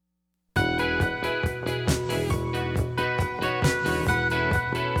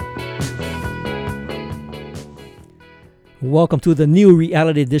Welcome to the new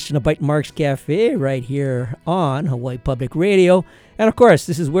reality edition of Bytemarks Cafe right here on Hawaii Public Radio. And of course,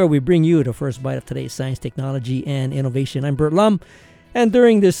 this is where we bring you the first bite of today's science, technology, and innovation. I'm Bert Lum. And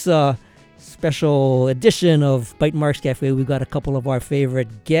during this special edition of Bytemarks Cafe, we've got a couple of our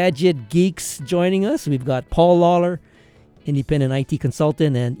favorite gadget geeks joining us. We've got Paul Lawler, independent IT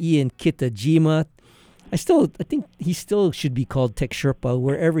consultant, and Ian Kitajima. I think he still should be called Tech Sherpa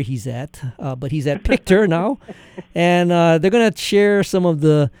wherever he's at, but he's at Pictor now. And they're going to share some of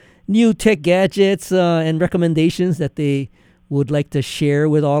the new tech gadgets and recommendations that they would like to share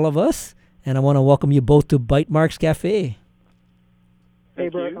with all of us. And I want to welcome you both to Bytemarks Cafe. Hey,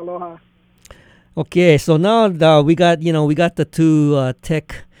 Bert. Aloha. Okay, so now we got the two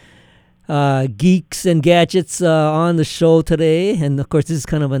tech geeks and gadgets on the show today. And of course, this is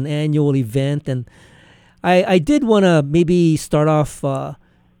kind of an annual event, and I did want to maybe start off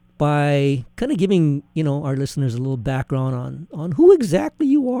by kind of giving our listeners a little background on who exactly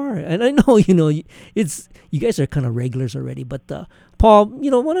you are. And I know you guys are kind of regulars already, but Paul,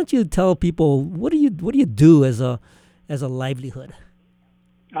 why don't you tell people what do you do as a livelihood?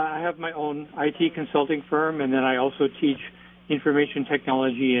 I have my own IT consulting firm, and then I also teach information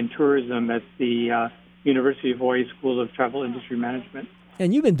technology and tourism at the University of Hawaii School of Travel Industry Management.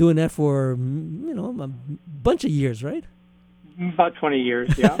 And you've been doing that for, a bunch of years, right? About 20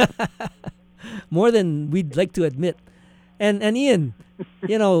 years, yeah. More than we'd like to admit. And Ian,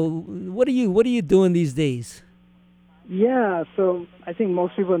 what are you doing these days? Yeah, so I think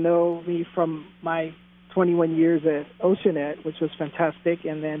most people know me from my 21 years at Oceanet, which was fantastic,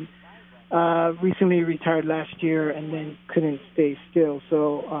 and then recently retired last year and then couldn't stay still.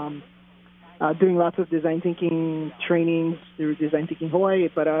 So doing lots of design thinking trainings through Design Thinking Hawaii,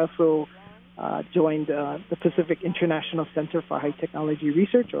 but I also joined the Pacific International Center for High Technology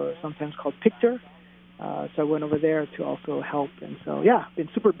Research, or sometimes called PICTOR. So I went over there to also help. And so, yeah, been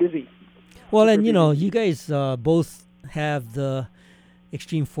super busy. Well, and, you guys both have the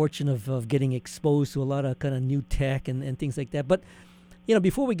extreme fortune of getting exposed to a lot of kind of new tech and things like that. But,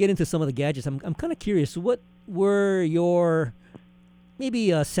 before we get into some of the gadgets, I'm kind of curious, what were your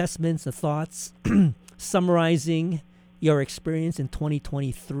maybe assessments and thoughts summarizing your experience in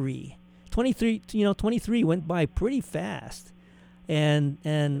 2023. 23 went by pretty fast. And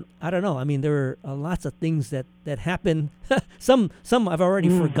I don't know. I mean, there were lots of things that happened. some I've already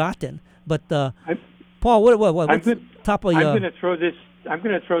forgotten. But Paul, what's top of your? I'm going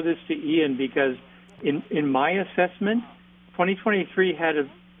to throw this to Ian, because in my assessment, 2023 had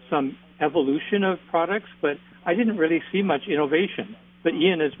some evolution of products, but I didn't really see much innovation. But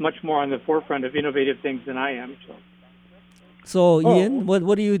Ian is much more on the forefront of innovative things than I am. So Ian,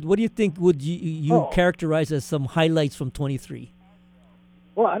 what do you think would you characterize as some highlights from 23?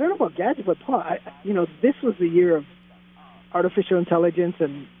 Well, I don't know about Gadget, but Paul, this was the year of artificial intelligence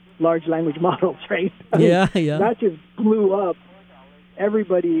and large language models, right? Yeah. That just blew up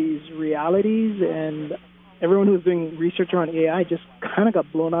everybody's realities, and everyone who was doing research around AI just kind of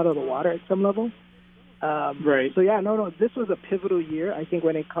got blown out of the water at some level. Right. So, this was a pivotal year, I think,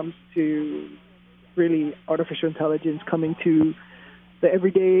 when it comes to really artificial intelligence coming to the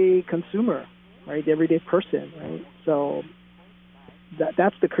everyday consumer, right, the everyday person, right? So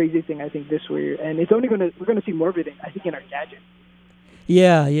that's the crazy thing, I think, this year. And it's we're going to see more of it, I think, in our gadgets.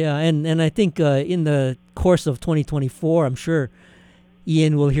 Yeah. And I think in the course of 2024, I'm sure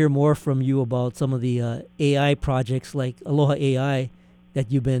Ian will hear more from you about some of the AI projects like Aloha AI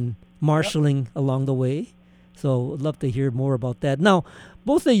that you've been marshaling along the way. So I'd love to hear more about that. Now,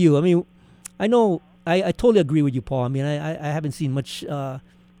 both of you, I mean, I know I totally agree with you, Paul. I mean, I haven't seen much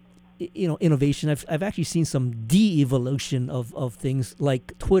innovation. I've actually seen some de-evolution of things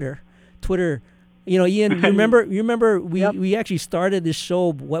like Twitter. Ian, you remember we actually started this show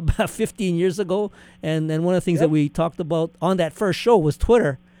about 15 years ago, and then one of the things that we talked about on that first show was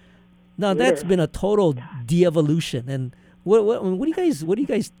Twitter. Now that's been a total de-evolution. And what do you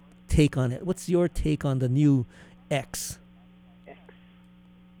guys take on it? What's your take on the new X?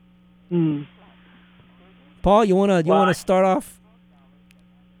 Paul, you wanna start off?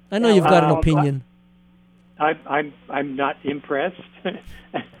 I know you've got an opinion. I'm not impressed.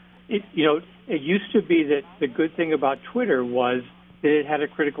 It used to be that the good thing about Twitter was that it had a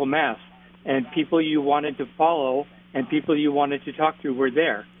critical mass, and people you wanted to follow and people you wanted to talk to were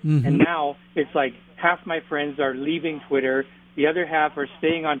there. Mm-hmm. And now it's like half my friends are leaving Twitter. The other half are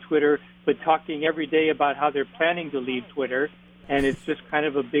staying on Twitter, but talking every day about how they're planning to leave Twitter, and it's just kind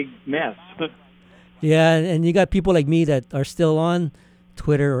of a big mess. Yeah, and you got people like me that are still on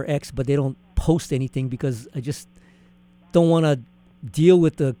Twitter or X, but they don't post anything because I just don't want to deal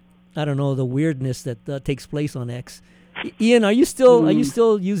with the weirdness that takes place on X. Ian, are you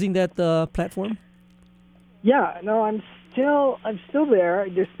still using that platform? Yeah, no, I'm still there.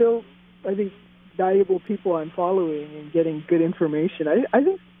 There's still, I think, valuable people I'm following and getting good information. I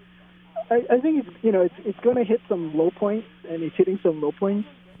think it's going to hit some low points, and it's hitting some low points.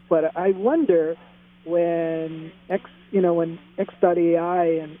 But I wonder when when X.AI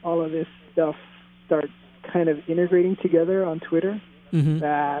and all of this stuff starts kind of integrating together on Twitter,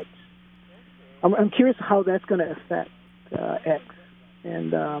 that I'm curious how that's going to affect X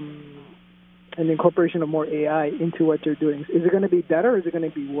and the incorporation of more AI into what they're doing. Is it going to be better or is it going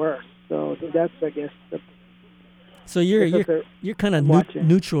to be worse? So that's, I guess, so you're kind of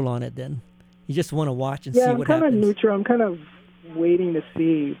neutral on it then. You just want to watch and see what happens. Yeah, I'm kind of neutral. I'm kind of waiting to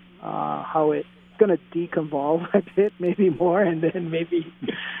see how it's going to deconvolve a bit, maybe more, and then maybe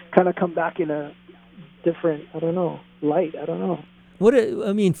kind of come back in a different, light. I don't know.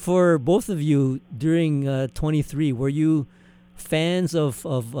 For both of you during 23, were you fans of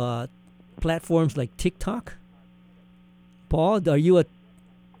platforms like TikTok? Paul, are you a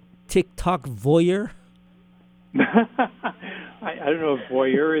TikTok voyeur? I don't know if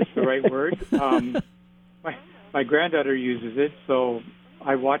voyeur is the right word. My granddaughter uses it, so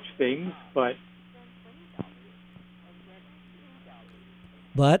I watch things, but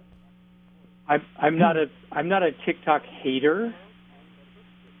I'm not a TikTok hater.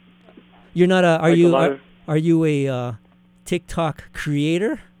 You're not are you a TikTok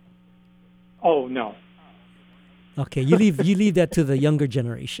creator? Oh no. Okay, you leave that to the younger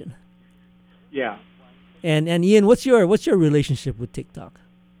generation. Yeah. And Ian, what's your relationship with TikTok?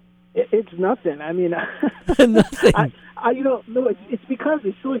 It's nothing. I mean, nothing. It's because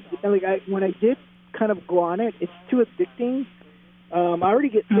it's so when I did kind of go on it, it's too addicting. I already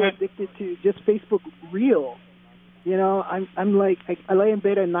get so addicted to just Facebook Reels. I'm like I lay in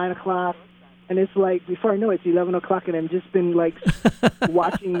bed at 9:00, and it's like before I know it, it's 11:00, and I've just been like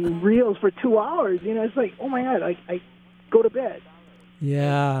watching Reels for 2 hours. It's like, oh my God, I go to bed.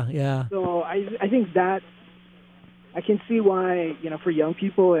 Yeah. So I think that I can see why, for young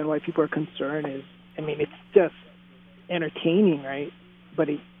people and why people are concerned it's just entertaining, right? But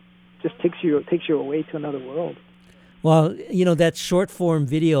it just takes you away to another world. Well, that short form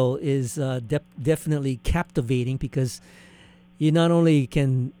video is definitely captivating because you not only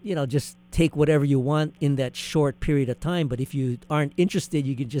can, just take whatever you want in that short period of time, but if you aren't interested,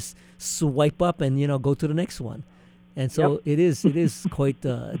 you can just swipe up and, go to the next one. And so it is quite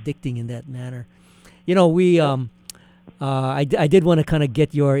addicting in that manner. I did want to kind of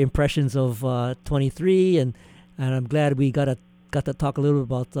get your impressions of 23, and I'm glad we got to talk a little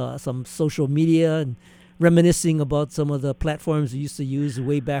bit about some social media and reminiscing about some of the platforms we used to use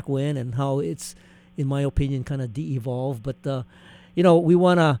way back when and how it's, in my opinion, kind of de-evolved. But, we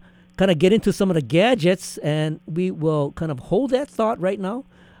want to kind of get into some of the gadgets, and we will kind of hold that thought right now.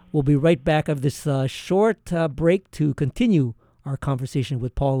 We'll be right back after this short break to continue our conversation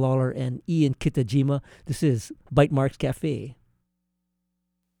with Paul Lawler and Ian Kitajima. This is Bytemarks Cafe.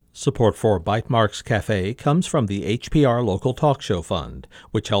 Support for Bytemarks Cafe comes from the HPR Local Talk Show Fund,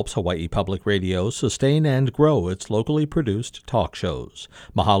 which helps Hawaii Public Radio sustain and grow its locally produced talk shows.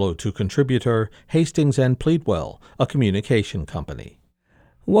 Mahalo to contributor Hastings and Pleadwell, a communication company.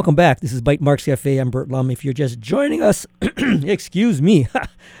 Welcome back. This is Bytemarks Cafe. I'm Bert Lum. If you're just joining us, excuse me,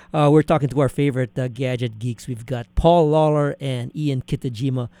 we're talking to our favorite gadget geeks. We've got Paul Lawler and Ian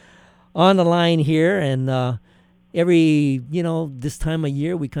Kitajima on the line here. And every, this time of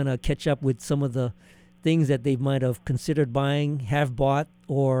year, we kind of catch up with some of the things that they might have considered buying, have bought,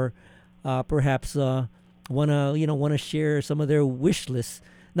 or perhaps want to share some of their wish lists.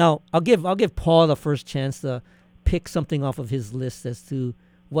 Now, I'll give Paul the first chance to pick something off of his list as to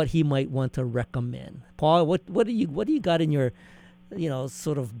what he might want to recommend. Paul, what do you got in your,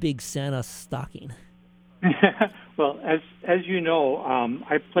 sort of big Santa stocking? Well, as you know,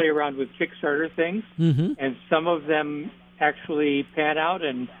 I play around with Kickstarter things, and some of them actually pan out,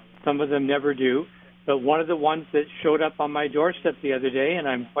 and some of them never do. But one of the ones that showed up on my doorstep the other day, and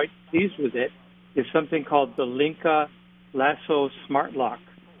I'm quite pleased with it, is something called the Linka Lasso Smart Lock.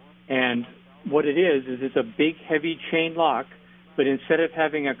 And what it is it's a big, heavy chain lock, but instead of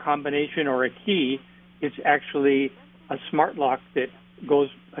having a combination or a key, it's actually a smart lock that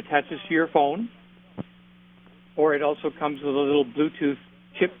attaches to your phone, or it also comes with a little Bluetooth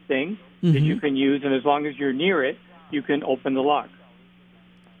chip thing that you can use, and as long as you're near it, you can open the lock.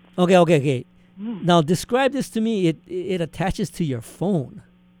 Okay. Now, describe this to me. It attaches to your phone.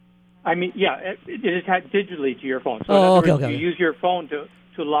 I mean, yeah, it attaches digitally to your phone. So you use your phone to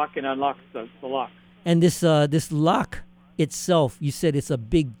lock and unlock the lock. And this lock itself, you said it's a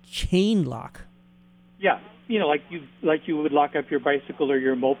big chain lock. Yeah, like you would lock up your bicycle or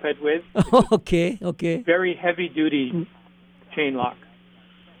your moped with. Okay. Very heavy duty chain lock.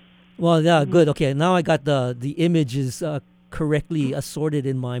 Well, yeah, good. Okay, now I got the images correctly assorted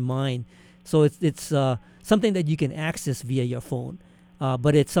in my mind. So it's something that you can access via your phone,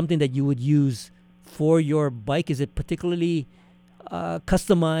 but it's something that you would use for your bike. Is it particularly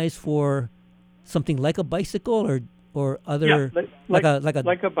customized for something like a bicycle or other like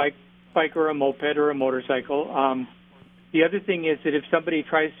a bike or a moped or a motorcycle. The other thing is that if somebody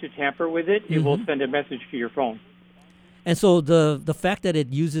tries to tamper with it, it will send a message to your phone. And so the fact that it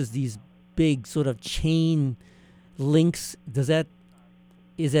uses these big sort of chain links, is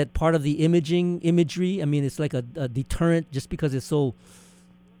that part of the imagery? I mean, it's like a deterrent just because it's so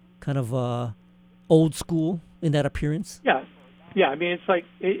kind of old school in that appearance. Yeah. I mean, it's like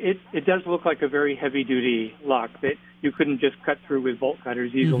it does look like a very heavy duty lock that you couldn't just cut through with bolt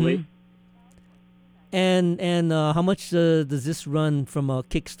cutters easily. And how much does this run from a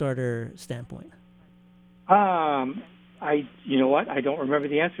Kickstarter standpoint? You know what? I don't remember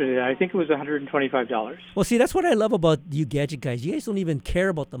the answer to that. I think it was $125. Well, see, that's what I love about you Gadget guys. You guys don't even care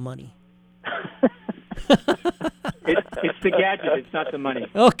about the money. It's the gadget. It's not the money.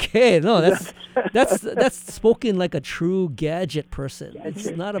 Okay, no, that's spoken like a true gadget person. It's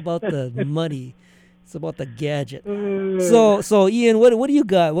not about the money. It's about the gadget. So Ian, what do you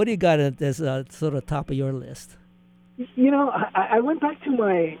got? What do you got at this sort of top of your list? I went back to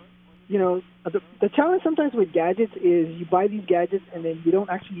my, the challenge sometimes with gadgets is you buy these gadgets and then you don't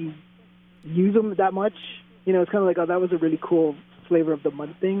actually use them that much. It's kind of like, oh, that was a really cool flavor of the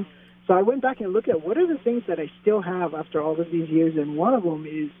month thing. So I went back and looked at what are the things that I still have after all of these years, and one of them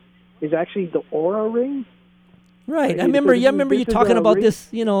is actually the Aura ring. Right. I remember you talking about ring. this,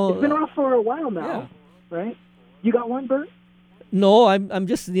 It's been around for a while now, right? You got one, Bert? No, I'm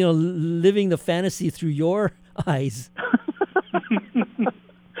just, living the fantasy through your eyes.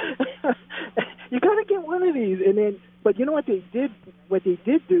 You gotta get one of these, and then. But you know what they did? What they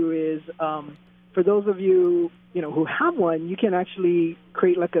did do is, for those of you who have one, you can actually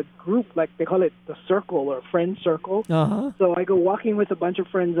create like a group, like they call it the circle or friend circle. Uh-huh. So I go walking with a bunch of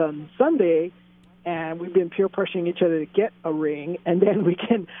friends on Sunday, and we've been peer pressuring each other to get a ring, and then we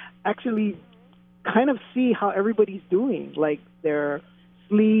can actually kind of see how everybody's doing, like their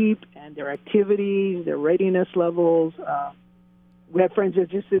sleep and their activities, their readiness levels. We had friends that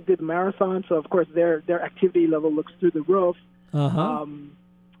just did the marathon, so of course their activity level looks through the roof. Uh-huh.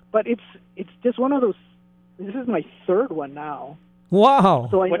 But it's just one of those. This is my third one now. Wow.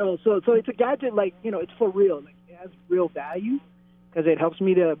 So I know. So it's a gadget, like, it's for real. Like, it has real value because it helps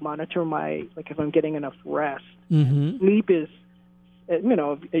me to monitor if I'm getting enough rest. Mm-hmm. Sleep is, as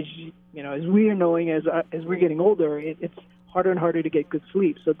we're knowing as we're getting older, it's harder and harder to get good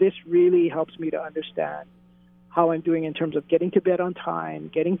sleep. So this really helps me to understand how I'm doing in terms of getting to bed on time,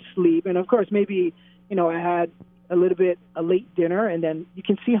 getting sleep, and of course maybe I had a late dinner, and then you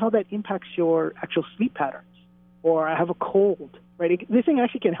can see how that impacts your actual sleep patterns. Or I have a cold, right? This thing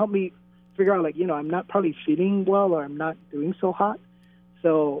actually can help me figure out, I'm not probably feeling well, or I'm not doing so hot.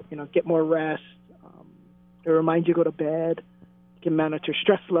 So, get more rest. It reminds you to go to bed. You can monitor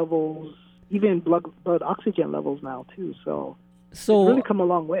stress levels, even blood oxygen levels now, too. So it's really come a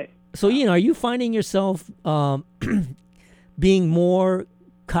long way. So, Ian, are you finding yourself being more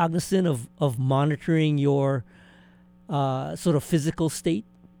cognizant of monitoring your sort of physical state?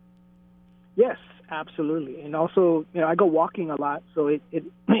 Yes, absolutely. And also, I go walking a lot, so it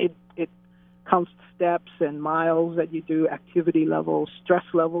counts steps and miles that you do, activity levels, stress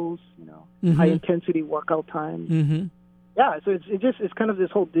levels, high intensity workout times. Mm-hmm. Yeah, so it's kind of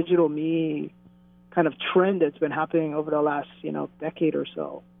this whole digital me kind of trend that's been happening over the last decade or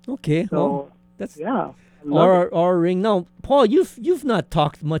so. Okay, so well, that's our ring. Now, Paul, you've not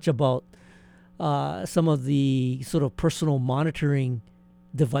talked much about some of the sort of personal monitoring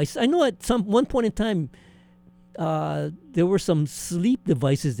devices. I know at one point in time there were some sleep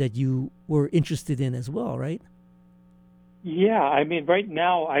devices that you were interested in as well, right? Yeah, I mean, right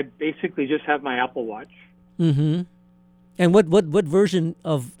now I basically just have my Apple Watch. Mm-hmm. And what version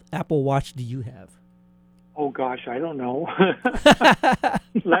of Apple Watch do you have? Oh gosh, I don't know.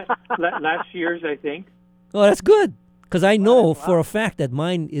 Last year's, I think. Oh, that's good, because I know for a fact that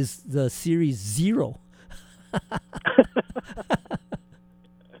mine is the Series 0.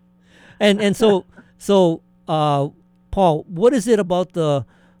 and so Paul, what is it about the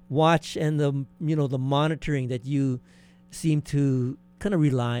watch and the the monitoring that you seem to kind of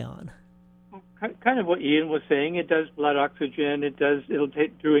rely on? Kind of what Ian was saying. It does blood oxygen. It'll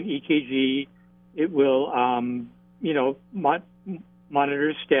take through an EKG. It will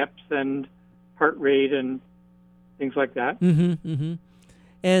monitor steps and heart rate and things like that. Mm-hmm. Mm-hmm.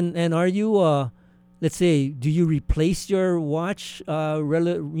 And are you let's say, do you replace your watch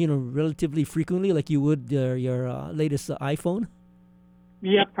relatively frequently, like you would your latest iPhone?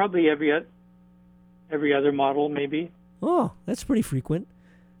 Yeah, probably every other model, maybe. Oh, that's pretty frequent.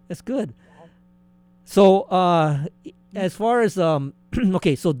 That's good. So, as far as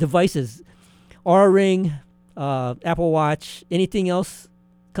okay, so devices, Aura Ring, Apple Watch, anything else,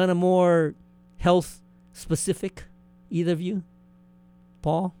 kind of more health specific? Either of you,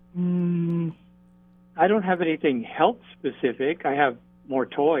 Paul? I don't have anything health specific. I have more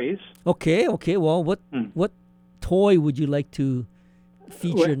toys. Okay. Well, what toy would you like to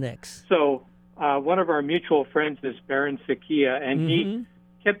feature next? So, one of our mutual friends is Baron Sakia, and he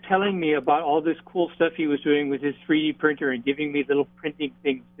kept telling me about all this cool stuff he was doing with his 3D printer and giving me little printing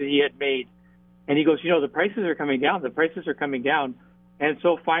things that he had made. And he goes, the prices are coming down. The prices are coming down. And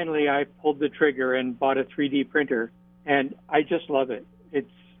so finally I pulled the trigger and bought a 3D printer. And I just love it.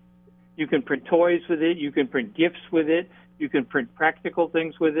 You can print toys with it. You can print gifts with it. You can print practical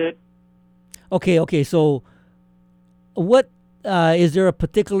things with it. Okay. So what is there a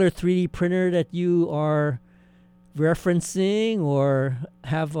particular 3D printer that you are referencing or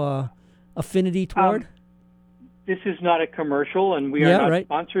have affinity toward? This is not a commercial, and we are not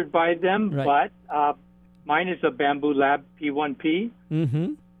sponsored by them, but mine is a Bamboo Lab P1P.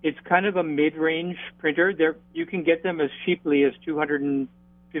 Mm-hmm. It's kind of a mid-range printer. You can get them as cheaply as $250.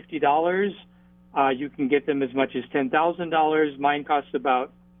 You can get them as much as $10,000. Mine costs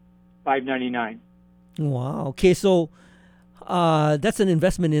about $599. Wow. Okay, so that's an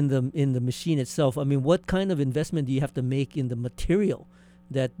investment in the machine itself. I mean, what kind of investment do you have to make in the material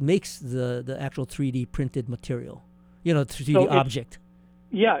that makes the actual 3D printed material? 3D object.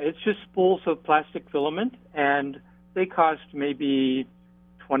 It's just spools of plastic filament, and they cost maybe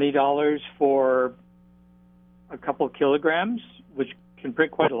 $20 for a couple kilograms, which can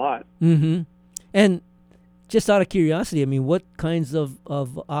print quite a lot. Mm-hmm. And just out of curiosity, I mean, what kinds of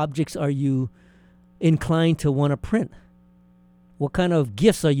objects are you inclined to want to print? What kind of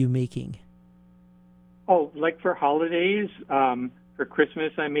gifts are you making? Oh, like for holidays, for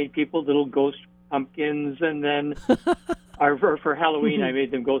Christmas, I made people little ghost pumpkins, and then for Halloween, I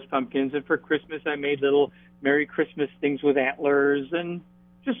made them ghost pumpkins, and for Christmas, I made little Merry Christmas things with antlers, and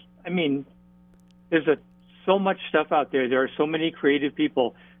there's so much stuff out there. There are so many creative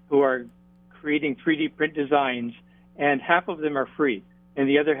people who are creating 3D print designs, and half of them are free, and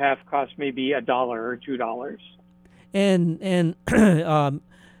the other half cost maybe $1 or $2. And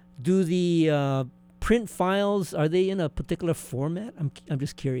do the print files, are they in a particular format? I'm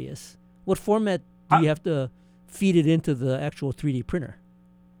just curious. What format do you have to feed it into the actual 3D printer?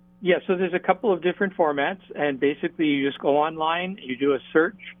 Yeah, so there's a couple of different formats, and basically you just go online, you do a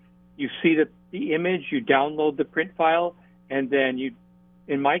search, you see the image, you download the print file, and then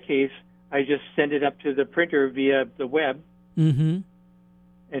in my case, I just send it up to the printer via the web. Mm-hmm.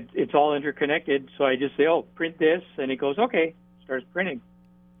 It's all interconnected, so I just say, print this, and it goes, okay, starts printing.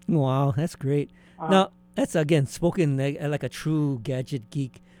 Wow, that's great. Now, that's, again, spoken like a true gadget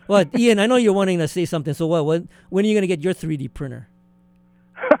geek. Well, Ian, I know you're wanting to say something, so when are you going to get your 3D printer?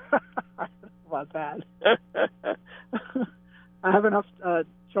 About that. I have enough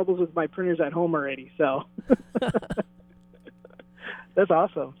troubles with my printers at home already, so that's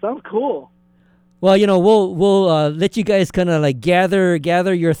awesome. Sounds cool. Well, we'll let you guys kind of like gather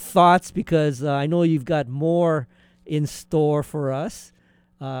your thoughts, because I know you've got more in store for us.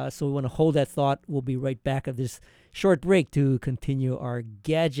 So we want to hold that thought. We'll be right back at this short break to continue our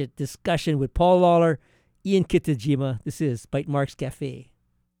gadget discussion with Paul Lawler, Ian Kitajima. This is Bytemarks Cafe.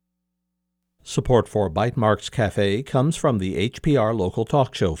 Support for Bytemarks Cafe comes from the HPR Local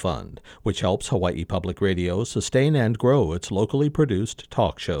Talk Show Fund, which helps Hawaii Public Radio sustain and grow its locally produced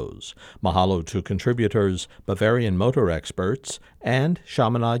talk shows. Mahalo to contributors, Bavarian Motor Experts, and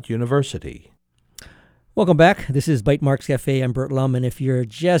Chaminade University. Welcome back. This is Bytemarks Cafe. I'm Bert Lum, and if you're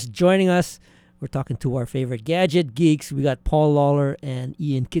just joining us, we're talking to our favorite gadget geeks. We got Paul Lawler and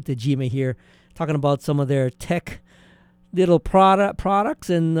Ian Kitajima here talking about some of their tech little products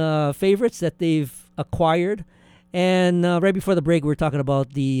and favorites that they've acquired. And right before the break, we were talking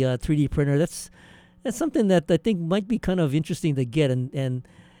about the 3D printer. That's something that I think might be kind of interesting to get. And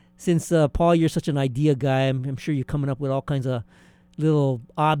since, Paul, you're such an idea guy, I'm sure you're coming up with all kinds of little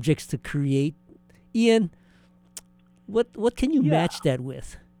objects to create. Ian, what can you match that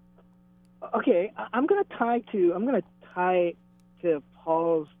with? Okay, I'm gonna tie to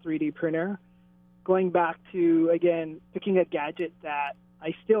Paul's 3D printer, going back to, again, picking a gadget that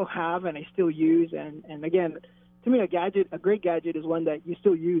I still have and I still use, and again, to me, a great gadget is one that you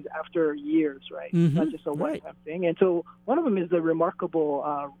still use after years, right? Mm-hmm. Not just a one-time thing. And so one of them is the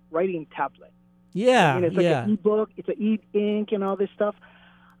remarkable writing tablet. Yeah, It's like an e-book, it's an e-ink and all this stuff.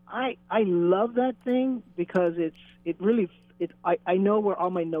 I love that thing because I know where all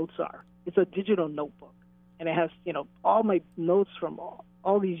my notes are. It's a digital notebook, and it has all my notes from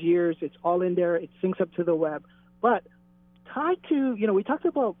all these years. It's all in there. It syncs up to the web, but tied to we talked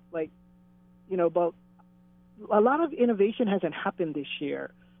about about a lot of innovation hasn't happened this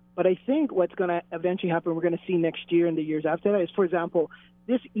year, but I think what's going to eventually happen, we're going to see next year and the years after that, is, for example,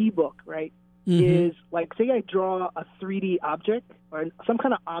 this ebook, right? Mm-hmm. Is like, say I draw a 3D object or some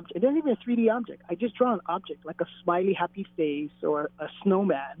kind of object. It doesn't even a 3D object. I just draw an object like a smiley, happy face or a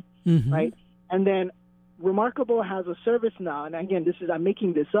snowman, Mm-hmm. right? And then Remarkable has a service now. And again, I'm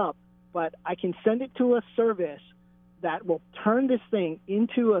making this up, but I can send it to a service that will turn this thing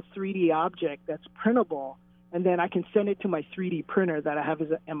into a 3D object that's printable. And then I can send it to my 3D printer that I have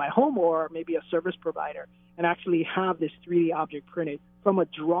in my home or maybe a service provider and actually have this 3D object printed from a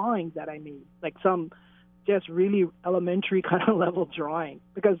drawing that I made, like some just really elementary kind of level drawing,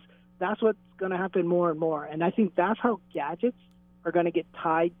 because that's what's going to happen more and more. And I think that's how gadgets are going to get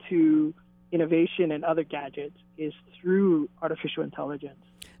tied to innovation and other gadgets, is through artificial intelligence.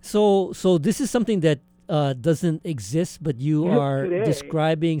 So this is something that doesn't exist, but you are today,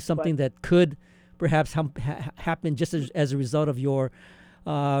 describing something that could perhaps happen just as a result of your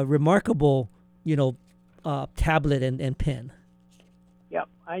remarkable, tablet and pen. Yeah,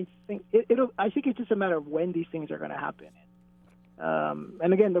 I think I think it's just a matter of when these things are going to happen.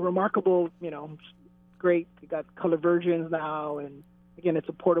 And again, the Remarkable, great. We got color versions now, and again, it's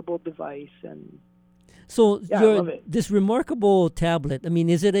a portable device. And so I love it. This Remarkable tablet, I mean,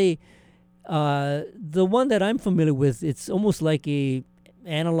 is it the one that I'm familiar with? It's almost like a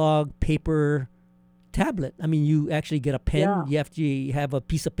analog paper tablet. I mean, you actually get a pen. Yeah. You have to have a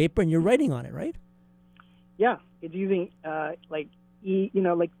piece of paper, and you're writing on it, right? Yeah, it's using kind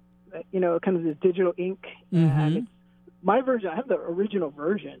of this digital ink. Mm-hmm. And it's my version. I have the original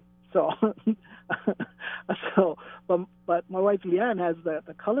version. So, but my wife Leanne has the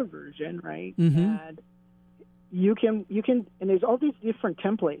color version, right? Mm-hmm. And you can, and there's all these different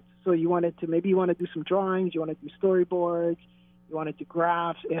templates. So you want to do some drawings, you want to do storyboards, you want to do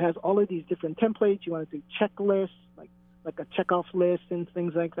graphs. It has all of these different templates. You want to do checklists, like a checkoff list and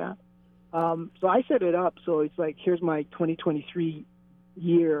things like that. So I set it up so it's like, here's my 2023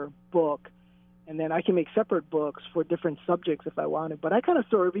 year book, and then I can make separate books for different subjects if I wanted. But I kind of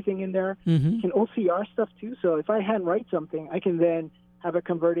store everything in there. Mm-hmm. You can OCR stuff too. So if I handwrite something, I can then have it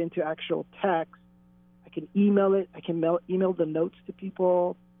convert into actual text. I can email it. I can email the notes to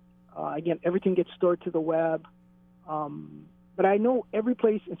people. Again, everything gets stored to the web. But I know every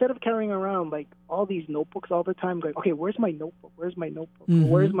place, instead of carrying around like all these notebooks all the time, going, okay, where's my notebook? Where's my notebook? Mm-hmm.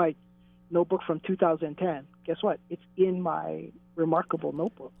 Where's my notebook from 2010? Guess what? It's in my Remarkable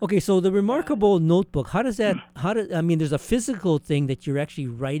notebook. Okay, so the Remarkable notebook, there's a physical thing that you're actually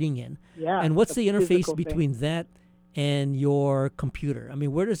writing in. Yeah. And what's the interface physical between that and your computer? I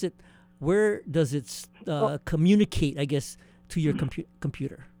mean, where does it communicate, I guess, to your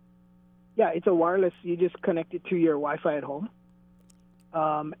computer? Yeah, it's a wireless. You just connect it to your Wi-Fi at home.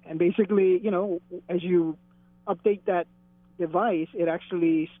 And basically, as you update that device, it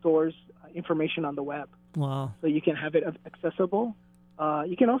actually stores information on the web. Wow. So you can have it accessible.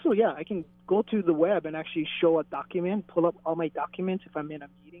 You can also, I can go to the web and actually show a document, pull up all my documents if I'm in a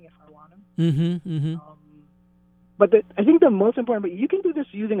meeting, if I want them. Mm-hmm, mm-hmm. But I think the most important, but you can do this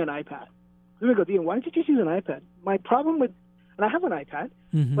using an iPad. Let me go, Dean, why don't you just use an iPad? My problem and I have an iPad,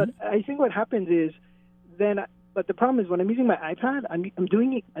 Mm-hmm. but I think what happens is but the problem is when I'm using my iPad, I'm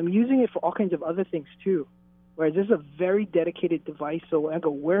using it for all kinds of other things too. Whereas this is a very dedicated device. So when I go,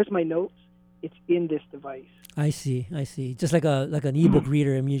 where's my notes? It's in this device. I see. Just like an ebook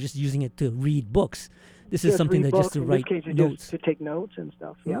reader. I mean, you're just using it to read books. This is something that just to write notes. Just to take notes and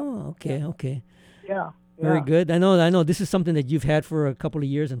stuff. Yeah. Oh, okay. Yeah. Very good. I know. This is something that you've had for a couple of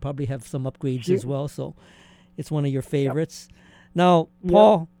years and probably have some upgrades as well. So it's one of your favorites. Yep. Now,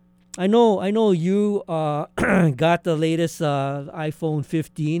 Paul, I know you got the latest iPhone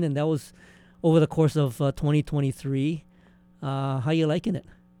 15, and that was over the course of 2023. How you liking it?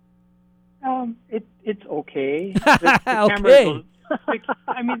 It's okay. Okay.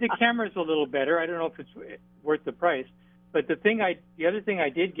 The camera's a little better. I don't know if it's worth the price, but the other thing I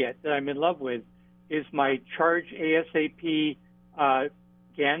did get that I'm in love with is my Charge ASAP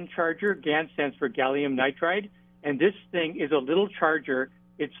GAN charger. GAN stands for gallium nitride, and this thing is a little charger.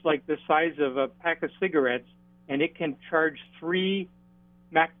 It's like the size of a pack of cigarettes, and it can charge 3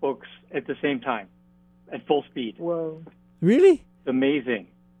 MacBooks at the same time. at full speed. Whoa. Really? It's amazing.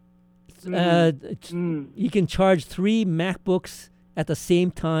 You can charge 3 MacBooks at the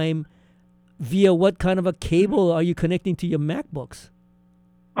same time via what kind of a cable are you connecting to your MacBooks?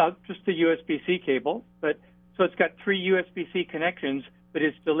 Just a USB-C cable, but so it's got 3 USB-C connections, but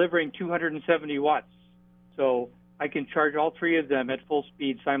it's delivering 270 watts. So I can charge all 3 of them at full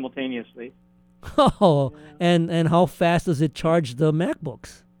speed simultaneously. Oh, and how fast does it charge the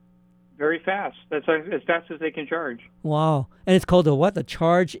MacBooks? Very fast. That's as fast as they can charge. Wow. And it's called the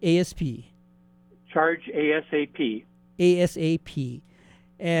Charge ASP. Charge ASAP. ASAP.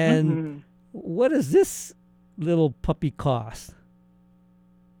 And what does this little puppy cost?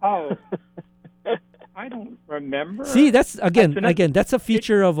 Oh, I don't remember. See, that's a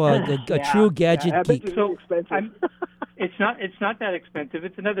feature of a true gadget geek. So it's not that expensive.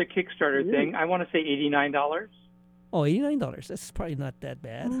 It's another Kickstarter thing. I want to say $89. Oh, $89. That's probably not that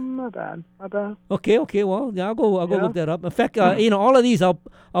bad. Not bad. Okay. Well, yeah, I'll go look that up. In fact, all of these I'll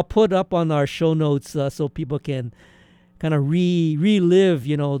put up on our show notes so people can kind of relive,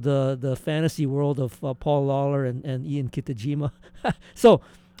 the fantasy world of Paul Lawler and Ian Kitajima. So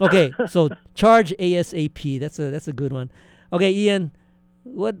Charge ASAP. That's a good one. Okay, Ian,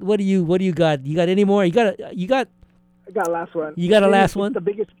 what do you got? You got any more? You got. I got a last one. You got a last one? The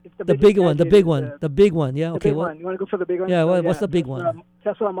biggest. It's the big one. The big one. The big one. Yeah. The Okay. big one. You want to go for the big one? Yeah. What's the big one?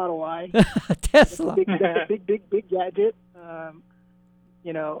 Tesla Model Y. Tesla. That's a big gadget.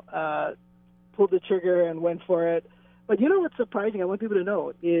 Pulled the trigger and went for it. But you know what's surprising? I want people to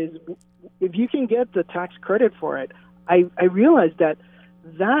know is if you can get the tax credit for it. I realized that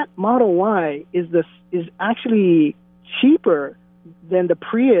Model Y is actually cheaper than the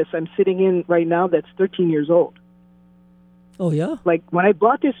Prius I'm sitting in right now. That's 13 years old. Oh yeah. Like when I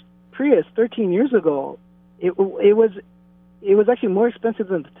bought this Prius 13 years ago, it was actually more expensive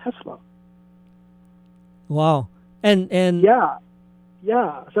than the Tesla. Wow. And yeah.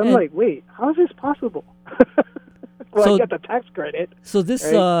 So I'm like, wait, how is this possible? Well, I got the tax credit. So this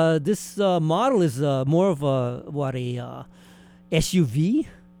right? This model is more of a SUV.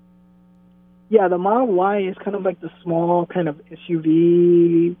 Yeah, the Model Y is kind of like the small kind of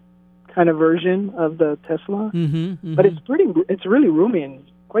SUV kind of version of the Tesla. But it's really roomy and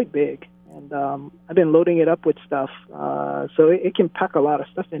quite big. And I've been loading it up with stuff, so it can pack a lot of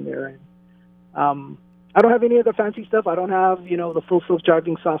stuff in there. And I don't have any of the fancy stuff. I don't have the full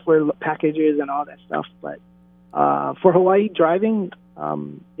self-driving software packages and all that stuff. But for Hawaii driving,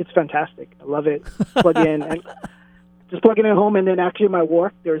 it's fantastic. I love it. Plug in and just plug it in at home, and then actually at my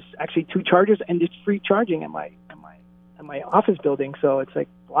work, there's actually 2 chargers, and it's free charging in my office building. So it's like,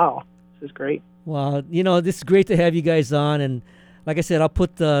 wow, this is great. Wow, this is great to have you guys on, and like I said, I'll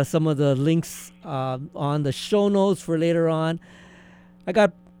put some of the links on the show notes for later on. I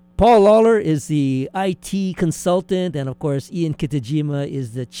got Paul Lawler is the IT consultant, and of course, Ian Kitajima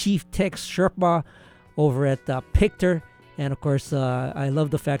is the chief tech Sherpa over at Pictor. And, of course, I love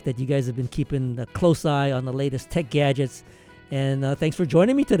the fact that you guys have been keeping a close eye on the latest tech gadgets. And thanks for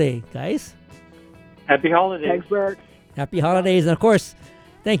joining me today, guys. Happy holidays. Thanks, Bert. Happy holidays. And, of course,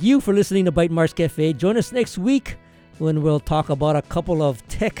 thank you for listening to Bytemarks Cafe. Join us next week when we'll talk about a couple of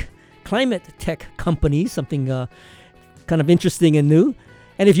climate tech companies, something kind of interesting and new.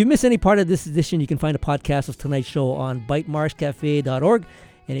 And if you miss any part of this edition, you can find a podcast of tonight's show on bytemarkscafe.org.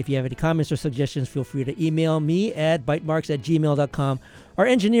 And if you have any comments or suggestions, feel free to email me at bytemarks@gmail.com. Our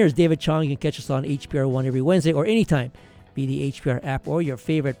engineer is David Chong. You can catch us on HPR One every Wednesday or anytime, be the HPR app or your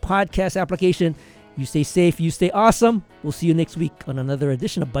favorite podcast application. You stay safe, you stay awesome. We'll see you next week on another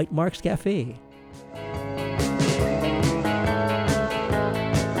edition of Bytemarks Cafe.